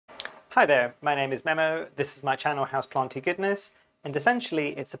Hi there, my name is Memo, this is my channel Houseplanty Goodness, and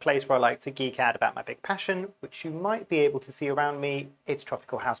essentially it's a place where I like to geek out about my big passion, which you might be able to see around me, it's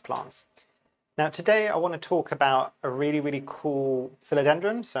tropical houseplants. Now today I want to talk about a really cool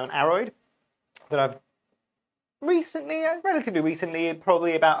philodendron, so an aroid, that I've relatively recently,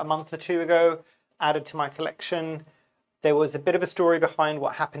 probably about a month or two ago, added to my collection. There was a bit of a story behind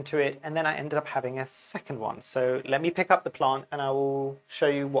what happened to it, and then I ended up having a second one. So let me pick up the plant and I will show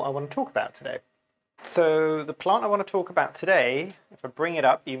you what I want to talk about today. So the plant I want to talk about today, if I bring it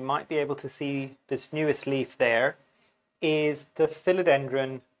up, you might be able to see this newest leaf there, is the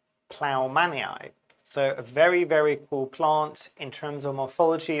Philodendron plowmanii. So a very cool plant in terms of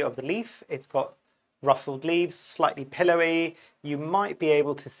morphology of the leaf. It's got ruffled leaves, slightly pillowy. You might be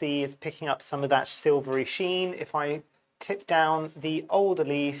able to see it's picking up some of that silvery sheen. If I tip down the older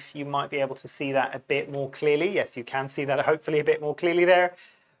leaf, you might be able to see that a bit more clearly. Yes, you can see that hopefully a bit more clearly there.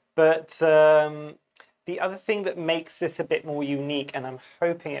 But the other thing that makes this a bit more unique, and I'm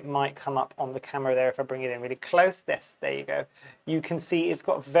hoping it might come up on the camera there if I bring it in really close. Yes, there you go. You can see it's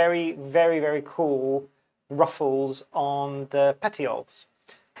got very cool ruffles on the petioles.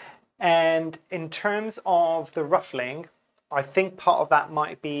 And in terms of the ruffling, I think part of that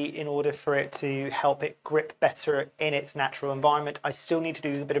might be in order for it to help it grip better in its natural environment. I still need to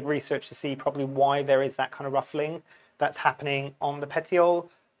do a bit of research to see probably why there is that kind of ruffling that's happening on the petiole.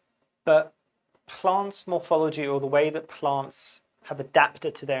 But plants' morphology, or the way that plants have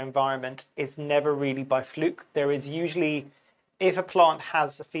adapted to their environment, is never really by fluke. There is usually, if a plant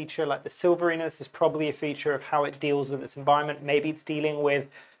has a feature like the silveriness, is probably a feature of how it deals with its environment. Maybe it's dealing with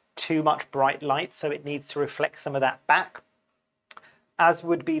too much bright light, so it needs to reflect some of that back. As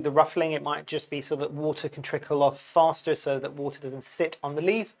would be the ruffling, it might just be so that water can trickle off faster, so that water doesn't sit on the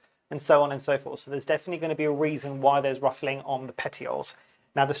leaf, and so on and so forth. So there's definitely going to be a reason why there's ruffling on the petioles.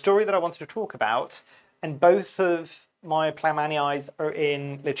 Now the story that I wanted to talk about, and both of my plowmanii are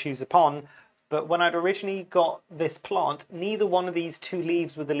in Lechuza pond, but when I'd originally got this plant, neither one of these two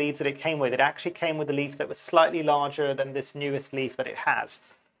leaves were the leaves that it came with. It actually came with a leaf that was slightly larger than this newest leaf that it has.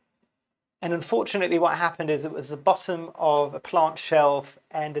 And unfortunately what happened is it was the bottom of a plant shelf,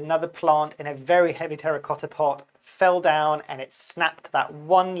 and another plant in a very heavy terracotta pot fell down and it snapped that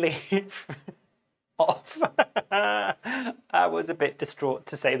one leaf off. I was a bit distraught,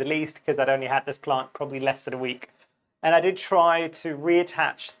 to say the least, because I'd only had this plant probably less than a week. And I did try to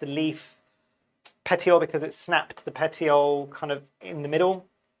reattach the leaf petiole because it snapped the petiole kind of in the middle.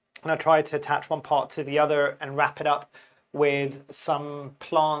 And I tried to attach one part to the other and wrap it up with some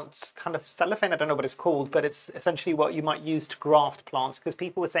plants, kind of cellophane, I don't know what it's called, but it's essentially what you might use to graft plants, because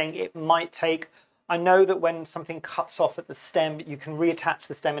people were saying it might take, I know that when something cuts off at the stem, you can reattach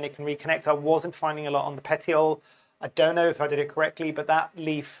the stem and it can reconnect. I wasn't finding a lot on the petiole. I don't know if I did it correctly, but that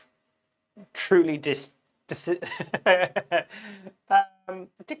leaf truly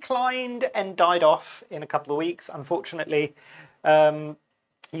declined and died off in a couple of weeks, unfortunately.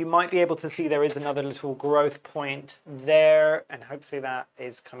 You might be able to see there is another little growth point there, and hopefully that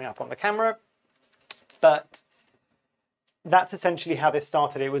is coming up on the camera. But that's essentially how this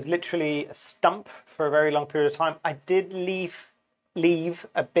started. It was literally a stump for a very long period of time. I did leave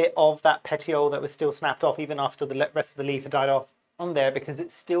a bit of that petiole that was still snapped off, even after the rest of the leaf had died off, on there, because it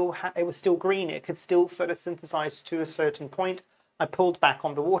was still green. It could still photosynthesize to a certain point. I pulled back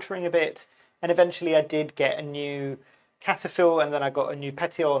on the watering a bit, and eventually I did get a new cataphyll, and then I got a new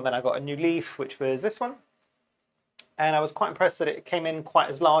petiole, and then I got a new leaf, which was this one. And I was quite impressed that it came in quite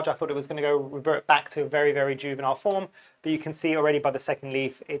as large. I thought it was going to revert back to a very juvenile form, but you can see already by the second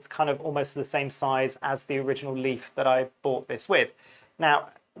leaf, it's kind of almost the same size as the original leaf that I bought this with. Now,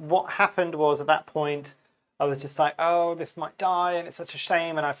 what happened was, at that point, I was just like, oh, this might die, and it's such a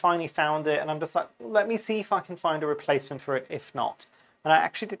shame, and I finally found it, and I'm just like, let me see if I can find a replacement for it, if not. And I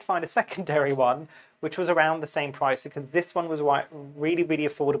actually did find a secondary one, which was around the same price, because this one was really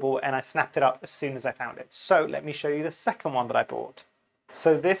affordable, and I snapped it up as soon as I found it. So let me show you the second one that I bought.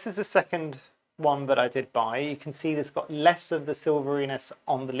 So this is the second one that I did buy. You can see this got less of the silveriness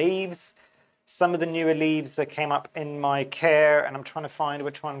on the leaves. Some of the newer leaves that came up in my care, and I'm trying to find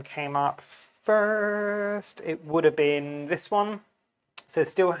which one came up first. It would have been this one. So it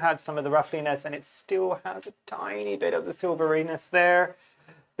still had some of the ruffliness, and it still has a tiny bit of the silveriness there.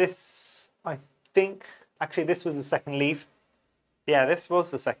 This, I think, actually this was the second leaf. Yeah, this was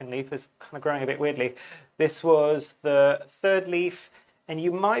the second leaf. It's kind of growing a bit weirdly. This was the third leaf, and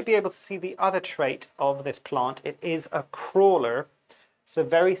you might be able to see the other trait of this plant. It is a crawler, so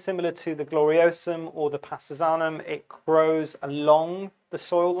very similar to the gloriosum or the passasanum. It grows along the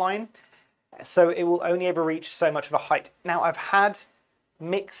soil line, so it will only ever reach so much of a height. Now, I've had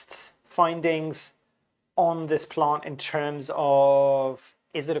mixed findings on this plant in terms of,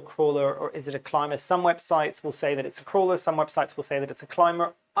 is it a crawler or is it a climber? Some websites will say that it's a crawler, some websites will say that it's a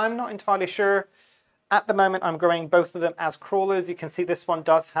climber. I'm not entirely sure. At the moment, I'm growing both of them as crawlers. You can see this one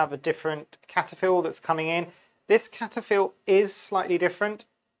does have a different cataphyll that's coming in. This cataphyll is slightly different.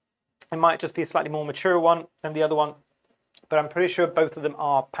 It might just be a slightly more mature one than the other one, but I'm pretty sure both of them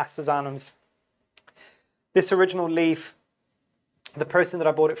are Pastazanums. This original leaf, the person that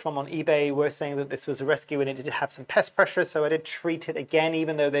I bought it from on eBay were saying that this was a rescue and it did have some pest pressure, so I did treat it again,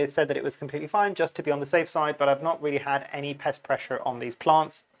 even though they said that it was completely fine, just to be on the safe side, but I've not really had any pest pressure on these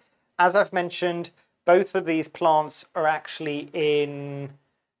plants. As I've mentioned, both of these plants are actually in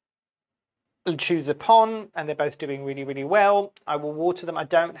Lechuza pond, and they're both doing really, really well. I will water them. I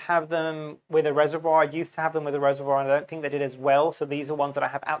don't have them with a reservoir. I used to have them with a reservoir, and I don't think they did as well. So these are ones that I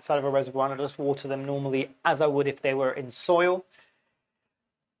have outside of a reservoir, and I just water them normally as I would if they were in soil.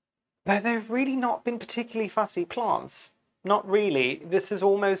 But they've really not been particularly fussy plants. Not really. This is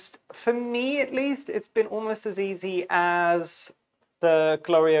almost, for me at least, it's been almost as easy as the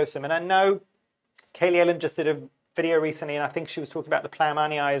Gloriosum. And I know Kaylee Ellen just did a video recently, and I think she was talking about the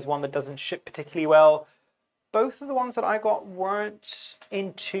plowmanii as one that doesn't ship particularly well. Both of the ones that I got weren't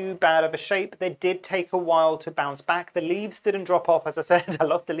in too bad of a shape. They did take a while to bounce back. The leaves didn't drop off. As I said, I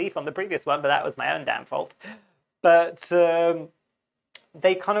lost a leaf on the previous one, but that was my own damn fault. But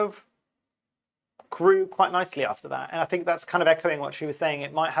they kind of grew quite nicely after that. And I think that's kind of echoing what she was saying.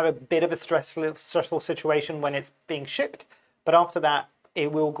 It might have a bit of a stressful situation when it's being shipped, but after that, it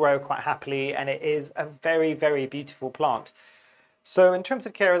will grow quite happily, and it is a very, very beautiful plant. So in terms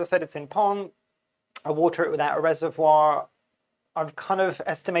of care, as I said, it's in pond. I water it without a reservoir. I've kind of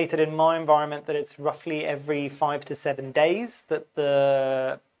estimated in my environment that it's roughly every 5 to 7 days that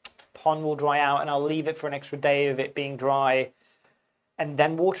the pond will dry out, and I'll leave it for an extra day of it being dry and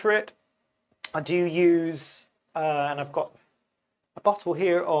then water it. I do use, and I've got a bottle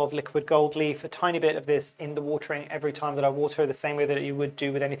here of liquid gold leaf, a tiny bit of this in the watering every time that I water, the same way that you would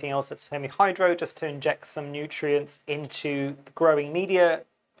do with anything else that's semi-hydro, just to inject some nutrients into the growing media,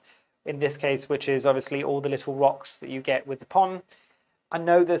 in this case, which is obviously all the little rocks that you get with the pond. I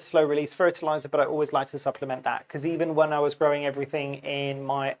know there's slow release fertilizer, but I always like to supplement that, because even when I was growing everything in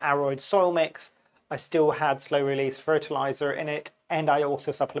my aroid soil mix, I still had slow release fertilizer in it, and I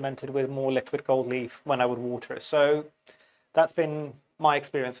also supplemented with more liquid gold leaf when I would water. So that's been my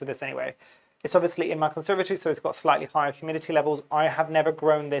experience with this anyway. It's obviously in my conservatory, so it's got slightly higher humidity levels. I have never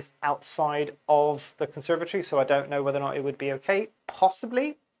grown this outside of the conservatory, so I don't know whether or not it would be okay.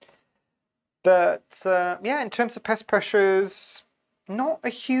 Possibly. But yeah, in terms of pest pressures, not a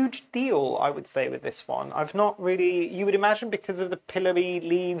huge deal, I would say, with this one. I've not really, you would imagine because of the pillowy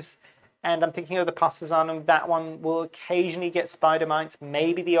leaves, and I'm thinking of the Pastazanum, that one will occasionally get spider mites,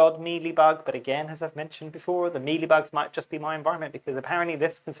 maybe the odd mealybug, but again, as I've mentioned before, the mealybugs might just be my environment, because apparently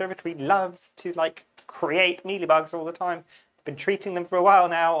this conservatory loves to create mealybugs all the time. I've been treating them for a while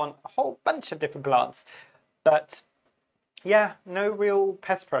now on a whole bunch of different plants. But yeah, no real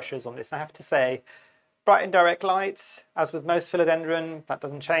pest pressures on this, I have to say. Bright and direct light, as with most Philodendron, that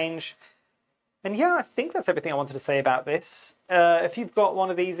doesn't change. And yeah, I think that's everything I wanted to say about this. If you've got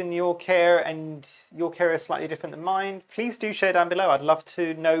one of these in your care and your care is slightly different than mine, please do share down below. I'd love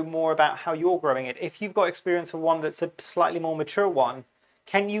to know more about how you're growing it. If you've got experience with one that's a slightly more mature one,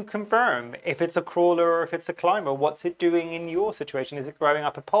 can you confirm if it's a crawler or if it's a climber? What's it doing in your situation? Is it growing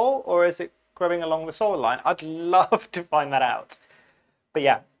up a pole or is it growing along the soil line? I'd love to find that out. But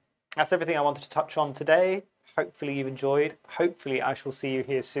yeah, that's everything I wanted to touch on today. Hopefully you've enjoyed. Hopefully I shall see you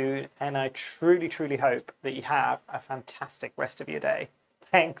here soon. And I truly, truly hope that you have a fantastic rest of your day.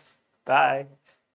 Thanks. Bye.